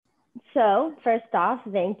So first off,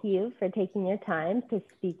 thank you for taking your time to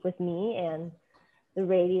speak with me and the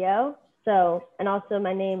radio. So, and also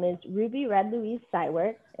my name is Ruby Red Louise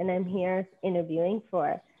Seiwert, and I'm here interviewing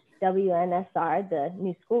for WNSR, the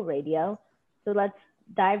New School Radio. So let's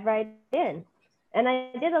dive right in. And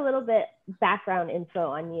I did a little bit background info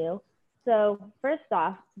on you. So first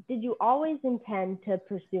off, did you always intend to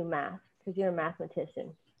pursue math because you're a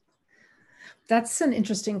mathematician? That's an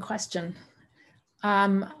interesting question.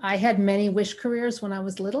 I had many wish careers when I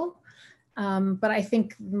was little, but I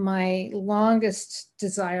think my longest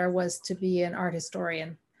desire was to be an art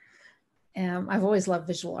historian. I've always loved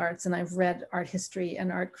visual arts, and I've read art history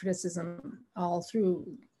and art criticism all through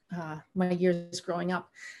my years growing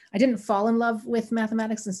up. I didn't fall in love with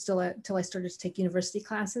mathematics until I started to take university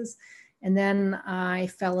classes. And then I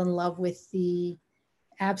fell in love with the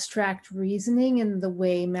abstract reasoning and the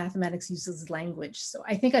way mathematics uses language. So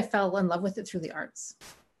I think I fell in love with it through the arts.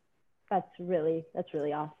 That's really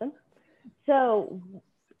awesome. So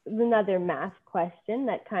another math question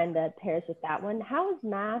that kind of pairs with that one. How has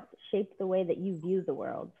math shaped the way that you view the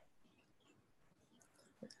world?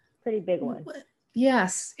 Pretty big one.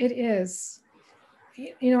 Yes, it is.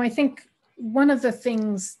 You know, I think one of the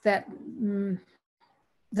things that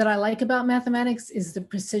I like about mathematics is the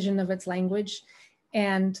precision of its language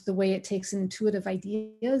and the way it takes intuitive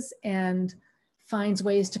ideas and finds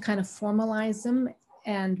ways to kind of formalize them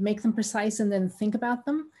and make them precise and then think about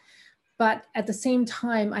them. But at the same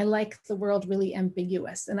time, I like the world really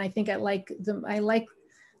ambiguous. And I think the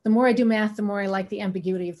more I do math, the more I like the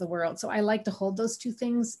ambiguity of the world. So I like to hold those two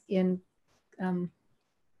things in, in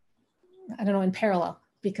parallel,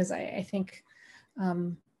 because I think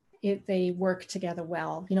they work together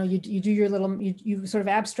well. You know, you do your little, you sort of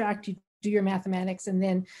abstract, you do your mathematics, and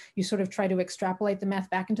then you sort of try to extrapolate the math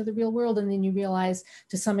back into the real world. And then you realize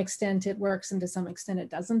to some extent it works and to some extent it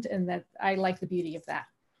doesn't. And that I like the beauty of that.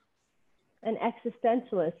 An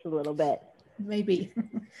existentialist a little bit. Maybe.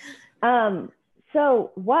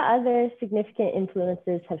 So what other significant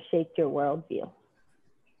influences have shaped your worldview?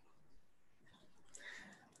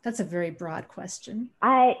 That's a very broad question.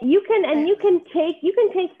 You can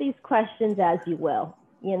take these questions as you will,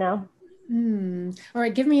 you know? All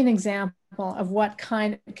right, give me an example of what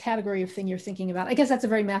kind of category of thing you're thinking about. I guess that's a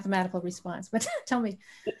very mathematical response, but tell me.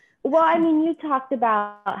 Well, I mean, you talked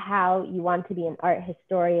about how you want to be an art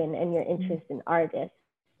historian and your interest in artists,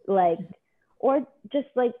 like, or just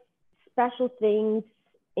like special things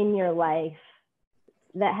in your life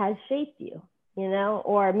that has shaped you, you know,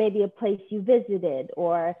 or maybe a place you visited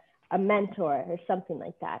or a mentor or something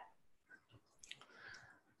like that.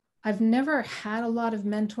 I've never had a lot of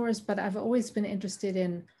mentors, but I've always been interested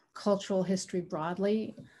in cultural history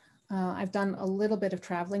broadly. I've done a little bit of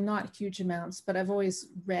traveling, not huge amounts, but I've always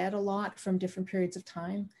read a lot from different periods of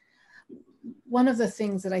time. One of the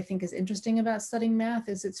things that I think is interesting about studying math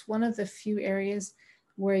is it's one of the few areas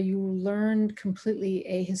where you learn completely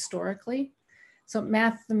ahistorically. So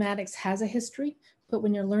mathematics has a history, but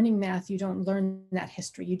when you're learning math, you don't learn that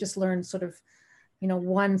history. You just learn sort of, you know,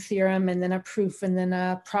 one theorem and then a proof and then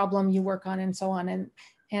a problem you work on and so on.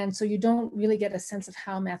 And so you don't really get a sense of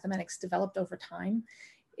how mathematics developed over time.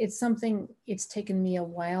 It's something it's taken me a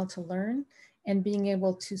while to learn, and being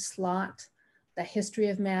able to slot the history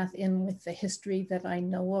of math in with the history that I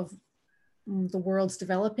know of the world's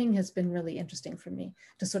developing has been really interesting for me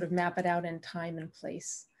to sort of map it out in time and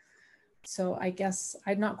place. So I guess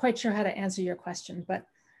I'm not quite sure how to answer your question, but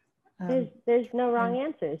there's no wrong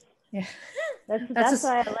answers. Yeah. That's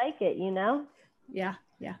why I like it, you know? Yeah.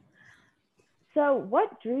 So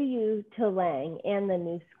what drew you to Lang and the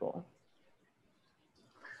New School?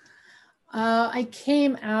 I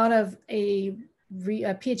came out of a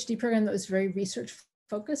PhD program that was very research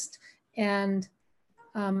focused, and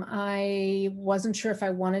I wasn't sure if I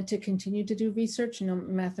wanted to continue to do research. You know,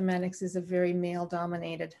 mathematics is a very male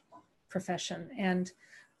dominated profession, and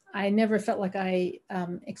I never felt like I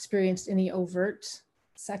experienced any overt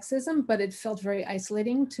sexism, but it felt very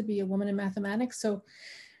isolating to be a woman in mathematics. So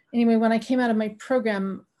anyway, when I came out of my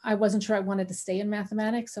program, I wasn't sure I wanted to stay in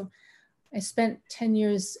mathematics. So I spent 10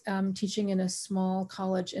 years teaching in a small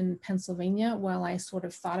college in Pennsylvania while I sort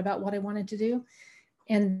of thought about what I wanted to do.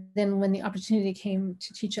 And then when the opportunity came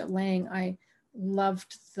to teach at Lang, I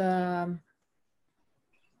loved the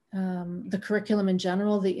curriculum in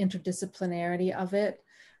general, the interdisciplinarity of it,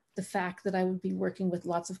 the fact that I would be working with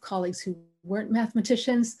lots of colleagues who weren't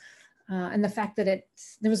mathematicians, and the fact that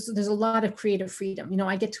there's a lot of creative freedom. You know,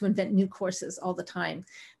 I get to invent new courses all the time.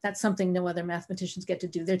 That's something no other mathematicians get to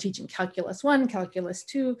do. They're teaching calculus 1, calculus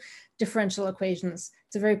 2, differential equations.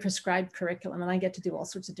 It's a very prescribed curriculum, and I get to do all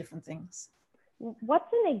sorts of different things.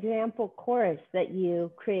 What's an example course that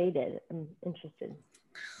you created? I'm interested.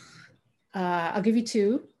 I'll give you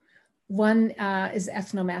two. One is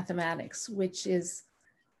ethnomathematics, which is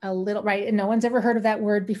a little, right, and no one's ever heard of that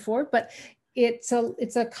word before, but it's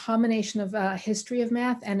a combination of a history of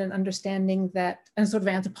math and an understanding that, and sort of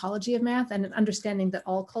anthropology of math, and an understanding that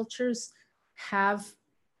all cultures have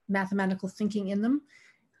mathematical thinking in them.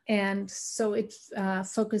 And so it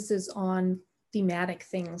focuses on thematic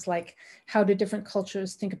things like how do different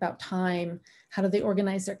cultures think about time? How do they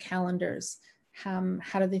organize their calendars? How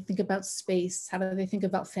do they think about space? How do they think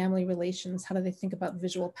about family relations? How do they think about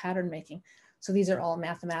visual pattern making? So these are all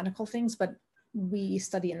mathematical things, but we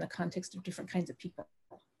study in the context of different kinds of people.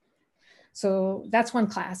 So that's one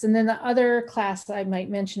class. And then the other class I might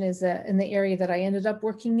mention is in the area that I ended up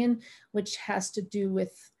working in, which has to do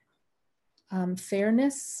with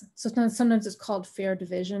fairness. So sometimes it's called fair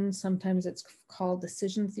division. Sometimes it's called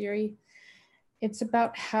decision theory. It's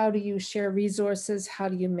about how do you share resources? How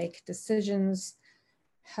do you make decisions?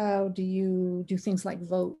 How do you do things like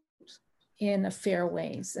vote in a fair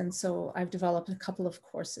ways? And so I've developed a couple of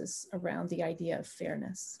courses around the idea of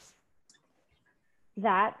fairness.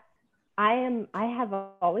 That I have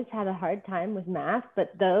always had a hard time with math,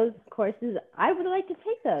 but those courses, I would like to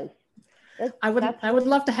take those. I would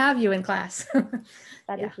love to have you in class.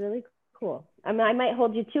 That is really cool. I mean, I might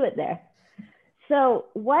hold you to it there. So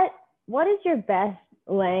what is your best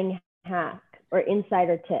Lang hack or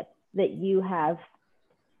insider tip that you have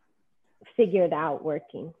figured out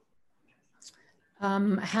working?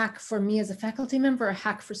 A hack for me as a faculty member, or a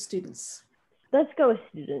hack for students? Let's go with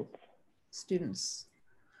students. Students.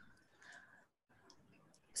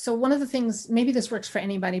 So one of the things, maybe this works for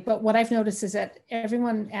anybody, but what I've noticed is that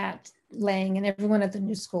everyone at Lang and everyone at the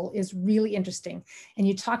new school is really interesting. And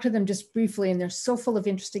you talk to them just briefly and they're so full of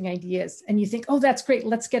interesting ideas. And you think, oh, that's great,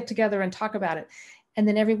 let's get together and talk about it. And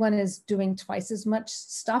then everyone is doing twice as much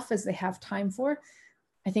stuff as they have time for.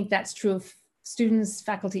 I think that's true of students,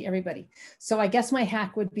 faculty, everybody. So I guess my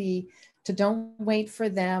hack would be to don't wait for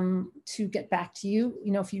them to get back to you.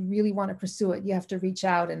 You know, if you really want to pursue it, you have to reach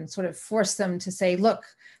out and sort of force them to say, look,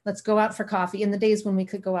 let's go out for coffee. In the days when we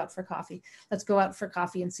could go out for coffee, let's go out for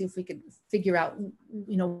coffee and see if we could figure out,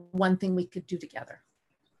 you know, one thing we could do together.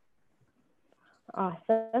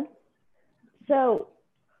 Awesome. So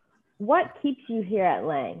what keeps you here at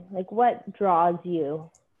Lang? Like what draws you?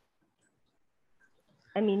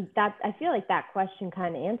 I mean, I feel like that question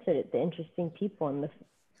kind of answered it, the interesting people and the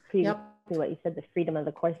previous to what you said, the freedom of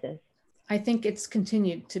the courses. I think it's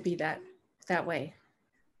continued to be that way.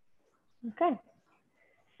 Okay.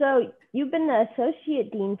 So you've been the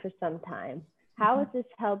associate dean for some time. How has this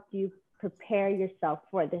helped you prepare yourself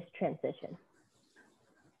for this transition?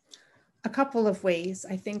 A couple of ways,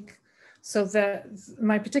 I think. So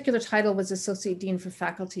my particular title was Associate Dean for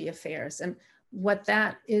Faculty Affairs. And what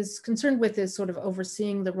that is concerned with is sort of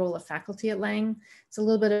overseeing the role of faculty at Lang. It's a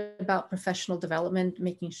little bit about professional development,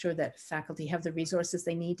 making sure that faculty have the resources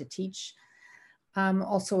they need to teach.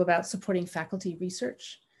 Also about supporting faculty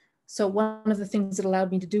research. So one of the things it allowed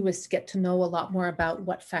me to do was to get to know a lot more about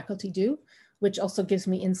what faculty do, which also gives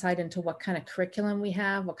me insight into what kind of curriculum we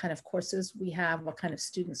have, what kind of courses we have, what kind of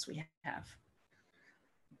students we have.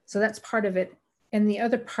 So that's part of it. And the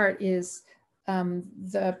other part is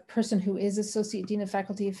the person who is Associate Dean of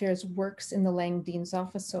Faculty Affairs works in the Lang Dean's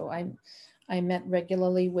office. So I met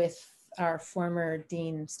regularly with our former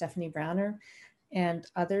Dean, Stephanie Browner, and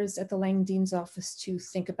others at the Lang Dean's office to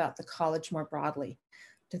think about the college more broadly,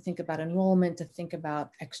 to think about enrollment, to think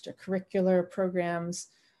about extracurricular programs,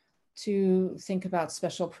 to think about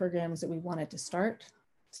special programs that we wanted to start.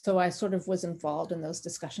 So I sort of was involved in those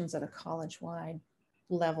discussions at a college-wide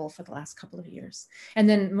level for the last couple of years. And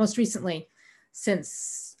then most recently,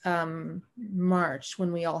 since March,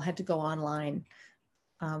 when we all had to go online,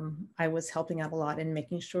 I was helping out a lot in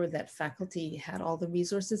making sure that faculty had all the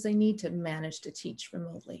resources they need to manage to teach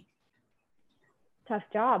remotely. Tough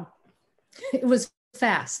job. It was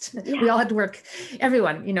fast. Yeah. We all had to work,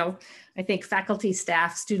 everyone, you know, I think faculty,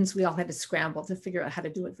 staff, students, we all had to scramble to figure out how to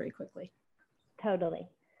do it very quickly. Totally.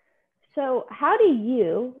 So how do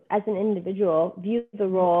you, as an individual, view the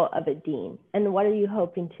role of a dean, and what are you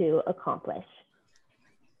hoping to accomplish?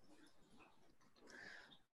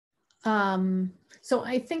 So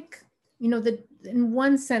I think, you know, in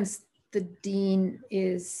one sense, the dean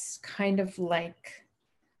is kind of like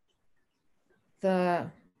the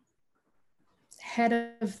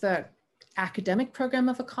head of the academic program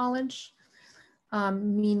of a college,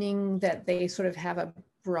 meaning that they sort of have a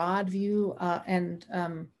broad view and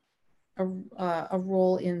a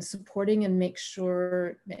role in supporting and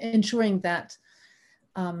ensuring that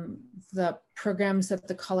the programs that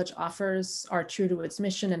the college offers are true to its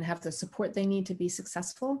mission and have the support they need to be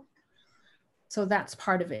successful. So that's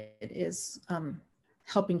part of it, is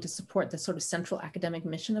helping to support the sort of central academic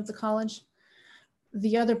mission of the college.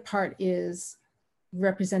 The other part is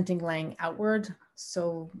representing Lang outward.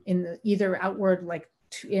 So either outward, like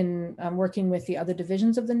in working with the other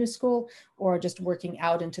divisions of the new school, or just working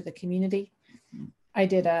out into the community. I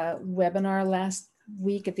did a webinar last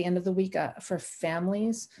week at the end of the week for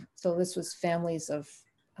families. So this was families of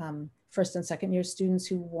first and second year students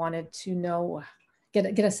who wanted to know,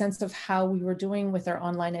 get a sense of how we were doing with our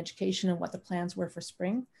online education and what the plans were for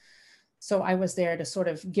spring. So I was there to sort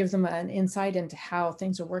of give them an insight into how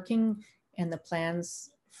things are working and the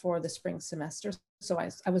plans for the spring semester. So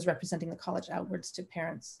I was representing the college outwards to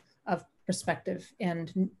parents of prospective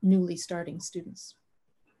and newly starting students.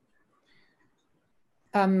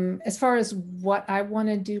 As far as what I want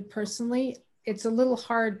to do personally, it's a little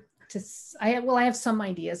hard to, I have some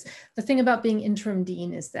ideas. The thing about being interim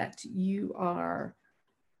dean is that you're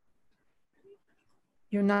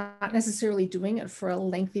not necessarily doing it for a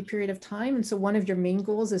lengthy period of time. And so one of your main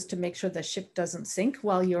goals is to make sure the ship doesn't sink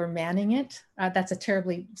while you're manning it. That's a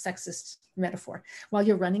terribly sexist metaphor. While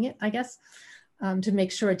you're running it, I guess, to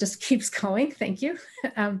make sure it just keeps going. Thank you.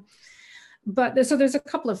 So there's a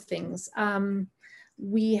couple of things.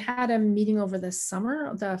 We had a meeting over the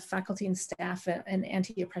summer, the faculty and staff, an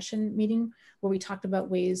anti-oppression meeting, where we talked about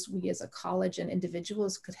ways we as a college and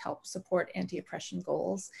individuals could help support anti-oppression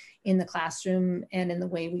goals in the classroom and in the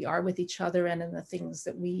way we are with each other and in the things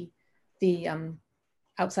that the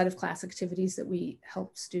outside of class activities that we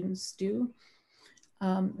help students do.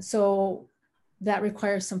 So that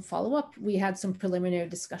requires some follow-up. We had some preliminary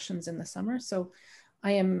discussions in the summer. So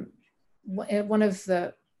I am, one of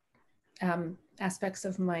the aspects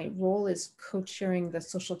of my role is co-chairing the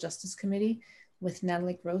Social Justice Committee with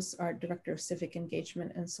Natalie Gross, our Director of Civic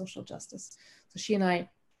Engagement and Social Justice. So she and I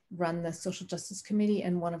run the Social Justice Committee,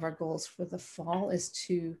 and one of our goals for the fall is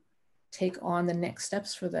to take on the next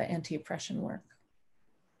steps for the anti-oppression work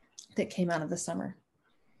that came out of the summer.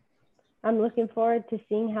 I'm looking forward to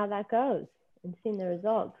seeing how that goes and seeing the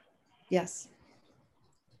results. Yes.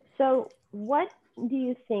 So what do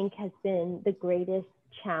you think has been the greatest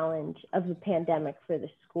challenge of the pandemic for the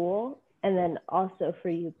school, and then also for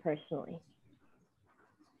you personally?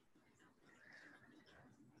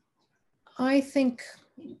 I think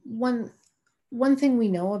one thing we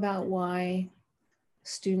know about why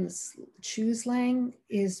students choose Lang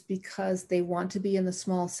is because they want to be in the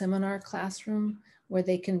small seminar classroom where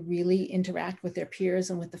they can really interact with their peers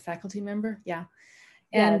and with the faculty member. Yeah.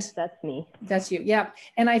 And yes, that's me. That's you. Yeah.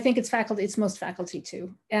 And I think it's faculty, it's most faculty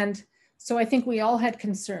too. And so I think we all had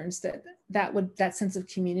concerns that sense of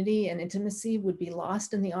community and intimacy would be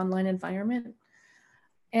lost in the online environment.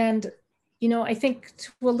 And, I think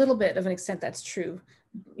to a little bit of an extent that's true.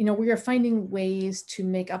 We are finding ways to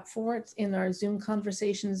make up for it in our Zoom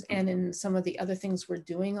conversations and in some of the other things we're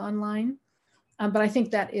doing online. But I think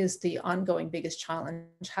that is the ongoing biggest challenge,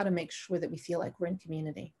 how to make sure that we feel like we're in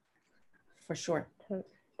community, for sure.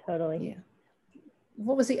 Totally. Yeah.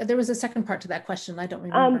 What was there was a second part to that question. I don't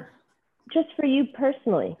remember. Just for you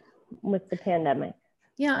personally with the pandemic.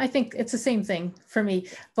 Yeah, I think it's the same thing for me,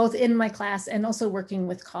 both in my class and also working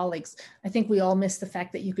with colleagues. I think we all miss the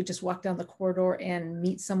fact that you could just walk down the corridor and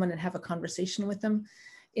meet someone and have a conversation with them.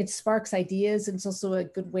 It sparks ideas. And it's also a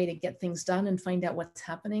good way to get things done and find out what's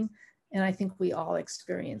happening. And I think we all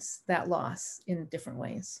experience that loss in different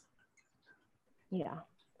ways. Yeah.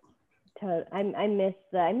 I miss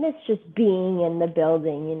just being in the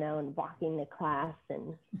building, and walking to class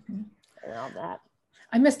and all that.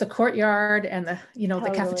 I miss the courtyard and the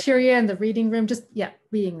the cafeteria and the reading room. Just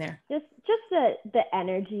being there. Just the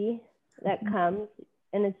energy that comes,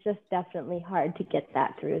 and it's just definitely hard to get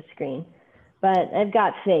that through a screen. But I've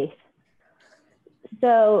got faith.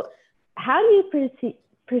 So, how do you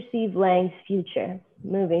perceive Lang's future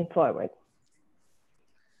moving forward?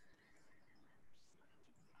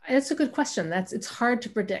 That's a good question. It's hard to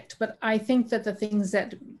predict, but I think that the things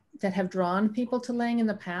that have drawn people to Lang in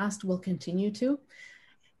the past will continue to.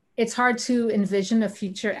 It's hard to envision a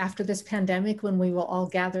future after this pandemic when we will all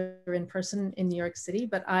gather in person in New York City,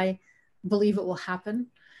 but I believe it will happen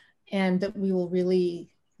and that we will really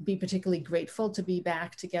be particularly grateful to be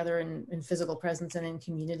back together in physical presence and in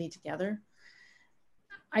community together.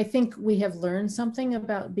 I think we have learned something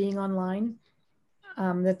about being online.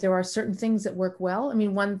 That there are certain things that work well. I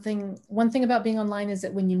mean, one thing about being online is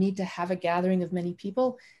that when you need to have a gathering of many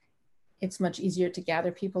people, it's much easier to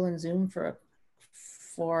gather people in Zoom for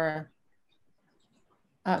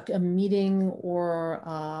a meeting or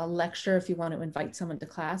a lecture, if you want to invite someone to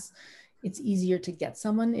class, it's easier to get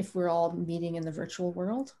someone if we're all meeting in the virtual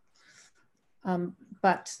world.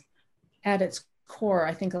 But at its core,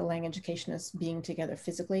 I think Lang education is being together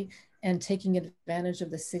physically and taking advantage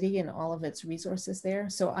of the city and all of its resources there.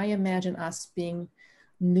 So I imagine us being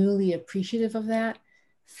newly appreciative of that,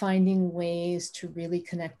 finding ways to really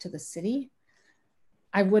connect to the city.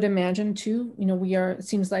 I would imagine too, you know, it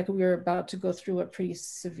seems like we're about to go through a pretty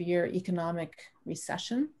severe economic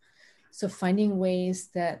recession. So finding ways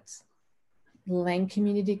that the Lang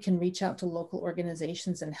community can reach out to local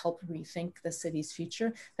organizations and help rethink the city's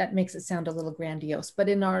future. That makes it sound a little grandiose, but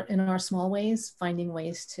in our small ways, finding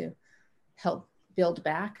ways to help build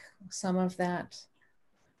back some of that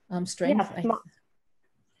strength. Yeah,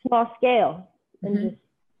 small scale, and Mm-hmm. just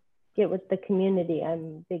get with the community. I'm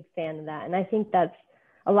a big fan of that. And I think that's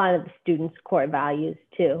a lot of the students' core values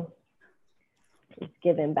too, is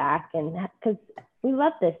giving back. And because we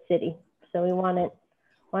love this city, so we want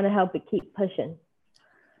to help it keep pushing.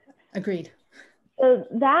 Agreed. So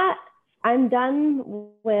that we're done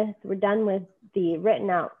with the written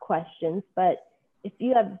out questions, but if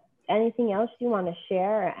you have anything else you want to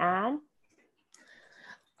share or add?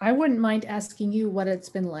 I wouldn't mind asking you what it's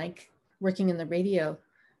been like working in the radio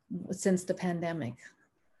since the pandemic.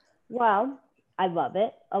 Well, I love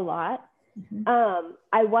it a lot. Mm-hmm.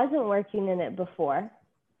 I wasn't working in it before.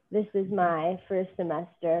 This is my first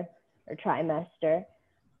semester or trimester.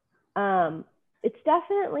 It's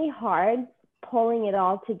definitely hard pulling it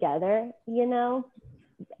all together, you know,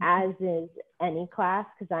 as is any class,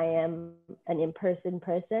 because I am an in-person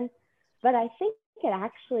person. But I think it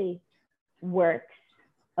actually works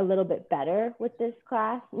a little bit better with this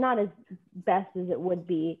class. Not as best as it would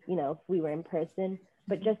be, you know, if we were in person,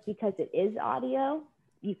 but just because it is audio,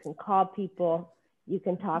 you can call people, you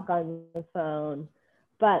can talk on the phone.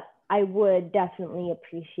 But I would definitely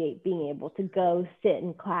appreciate being able to go sit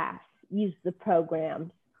in class, use the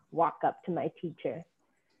programs, walk up to my teacher.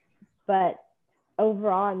 But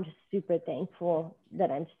overall, I'm just super thankful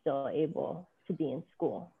that I'm still able to be in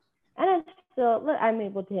school. And I'm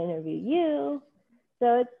able to interview you.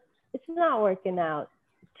 So it's not working out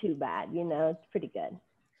too bad, you know, it's pretty good.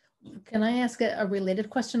 Can I ask a related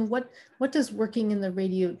question? What does working in the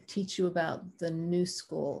radio teach you about the new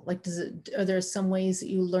school? Like, are there some ways that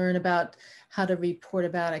you learn about how to report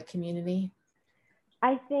about a community?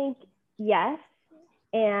 I think yes.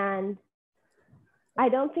 And I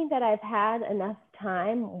don't think that I've had enough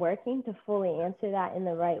time working to fully answer that in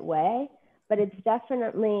the right way, but it's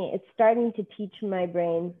starting to teach my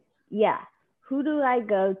brain, yeah, who do I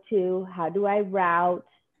go to? How do I route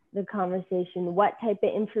the conversation? What type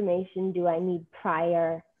of information do I need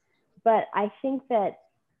prior? But I think that,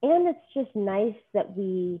 and it's just nice that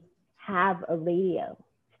we have a radio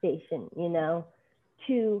station, you know,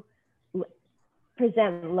 to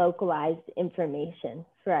present localized information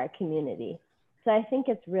for our community. So I think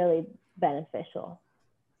it's really beneficial.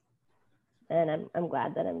 And I'm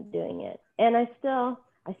glad that I'm doing it. And I still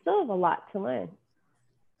have a lot to learn.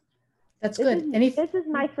 That's good. This is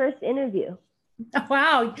my first interview.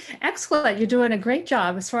 Wow, excellent. You're doing a great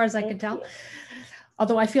job as far as I can tell.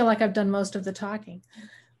 Although I feel like I've done most of the talking.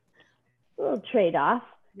 A little trade-off.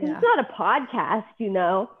 Because it's not a podcast, you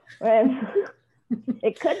know.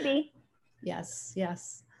 It could be. Yes,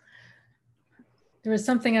 yes. There was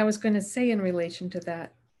something I was going to say in relation to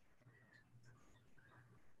that.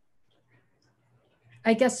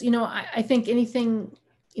 I guess, you know, I think anything,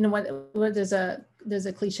 you know, what there's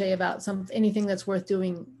a cliche about anything that's worth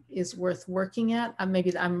doing is worth working at.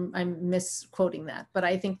 Maybe I'm misquoting that, but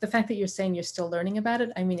I think the fact that you're saying you're still learning about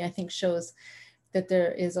it, I mean, I think shows that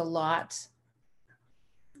there is a lot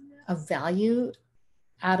of value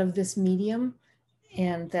out of this medium,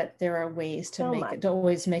 and that there are ways to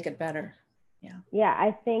always make it better. Yeah. Yeah,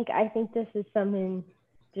 I think this is something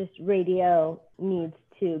just radio needs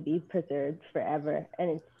to be preserved forever, and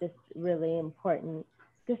it's just really important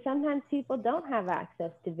because sometimes people don't have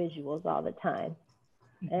access to visuals all the time.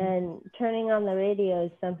 Mm-hmm. And turning on the radio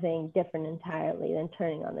is something different entirely than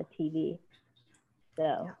turning on the TV.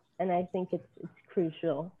 So, and I think it's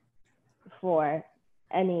crucial for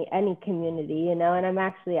any community, you know. And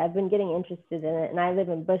I've been getting interested in it, and I live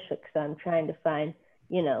in Bushwick, so I'm trying to find,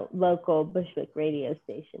 you know, local Bushwick radio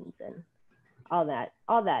stations and all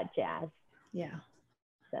that jazz. Yeah.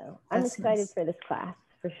 So I'm excited for this class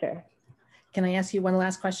for sure. Can I ask you one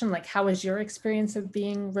last question? Like, how was your experience of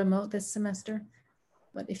being remote this semester?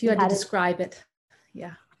 But if you had to describe it,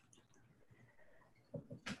 yeah.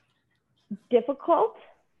 Difficult,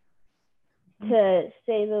 to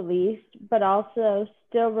say the least, but also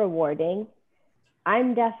still rewarding. I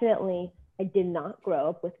did not grow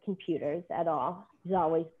up with computers at all. I was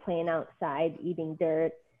always playing outside, eating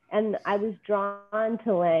dirt. And I was drawn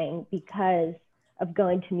to Lang because of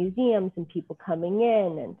going to museums and people coming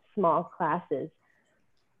in and small classes.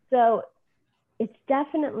 So it's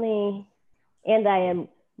definitely, and I am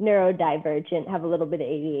neurodivergent, have a little bit of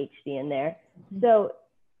ADHD in there. So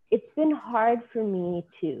it's been hard for me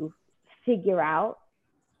to figure out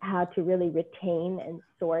how to really retain and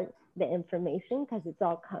sort the information because it's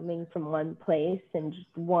all coming from one place and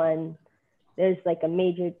just one, there's like a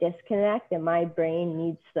major disconnect and my brain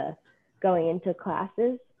needs the going into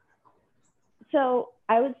classes. So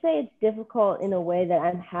I would say it's difficult in a way that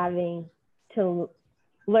I'm having to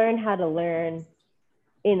learn how to learn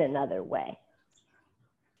in another way.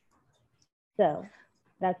 So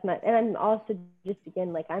that's my, and I'm also just,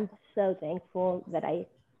 again, like, I'm so thankful that I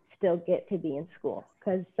still get to be in school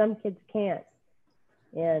because some kids can't.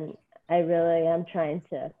 And I really am trying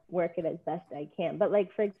to work it as best I can. But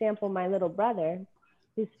like, for example, my little brother,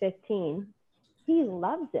 who's 15, he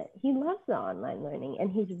loves it. He loves the online learning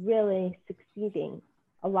and he's really succeeding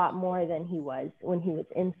a lot more than he was when he was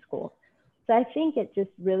in school. So I think it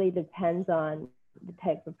just really depends on the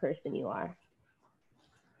type of person you are.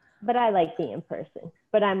 But I like being in person,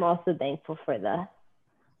 but I'm also thankful for the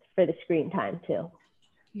screen time too.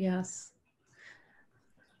 Yes.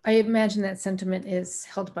 I imagine that sentiment is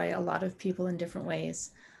held by a lot of people in different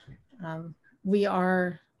ways. We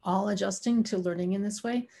are all adjusting to learning in this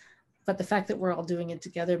way, but the fact that we're all doing it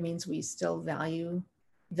together means we still value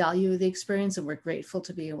the experience, and we're grateful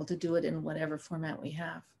to be able to do it in whatever format we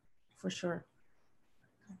have, for sure.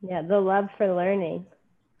 Yeah, the love for learning.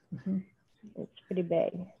 Mm-hmm. It's pretty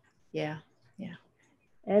big. Yeah, yeah.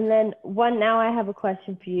 And then now I have a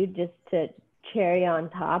question for you, just to cherry on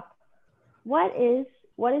top. What is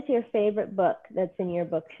your favorite book that's in your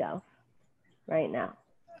bookshelf right now?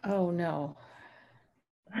 Oh no.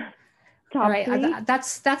 Top All right, three?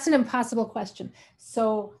 That's an impossible question.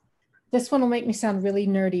 So this one will make me sound really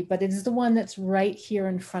nerdy, but it is the one that's right here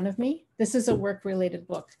in front of me. This is a work-related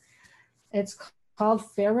book. It's called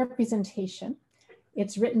Fair Representation.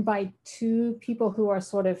 It's written by two people who are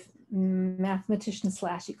sort of mathematicians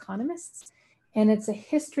 / economists. And it's a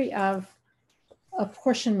history of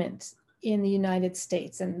apportionment in the United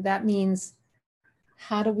States. And that means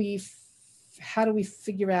how do we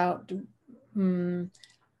figure out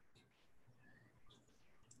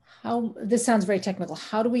this sounds very technical.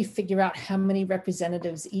 How do we figure out how many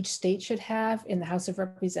representatives each state should have in the House of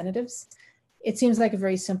Representatives? It seems like a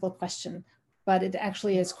very simple question, but it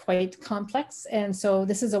actually is quite complex. And so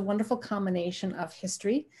this is a wonderful combination of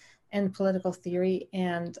history and political theory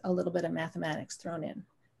and a little bit of mathematics thrown in.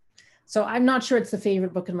 So I'm not sure it's the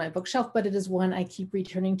favorite book in my bookshelf, but it is one I keep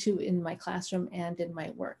returning to in my classroom and in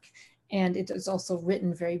my work. And it is also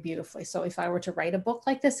written very beautifully. So if I were to write a book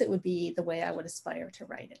like this, it would be the way I would aspire to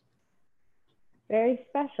write it. Very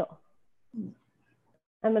special.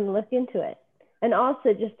 I'm going to look into it. And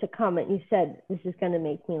also, just to comment, you said this is going to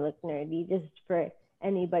make me look nerdy. Just for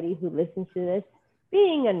anybody who listens to this,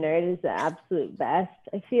 being a nerd is the absolute best.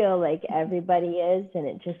 I feel like everybody is, and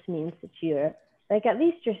it just means that you're, like, at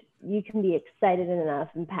least you can be excited enough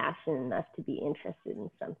and passionate enough to be interested in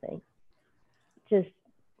something. Just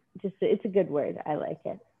it's a good word. I like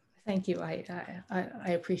it. Thank you. I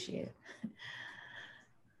appreciate it.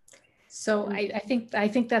 So I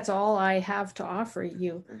think that's all I have to offer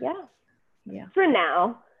you. Yeah. For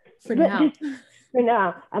now. For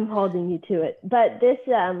now, I'm holding you to it. But this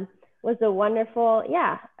was a wonderful,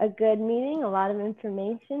 a good meeting, a lot of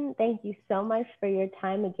information. Thank you so much for your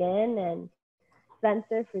time again, and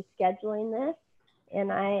Spencer for scheduling this.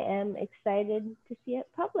 And I am excited to see it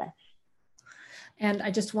published. And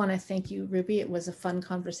I just want to thank you, Ruby. It was a fun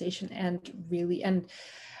conversation and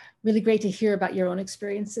really great to hear about your own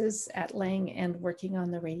experiences at Lang and working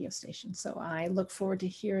on the radio station. So I look forward to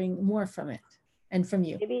hearing more from it and from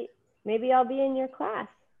you. Maybe I'll be in your class.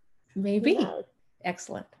 Maybe.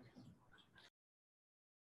 Excellent.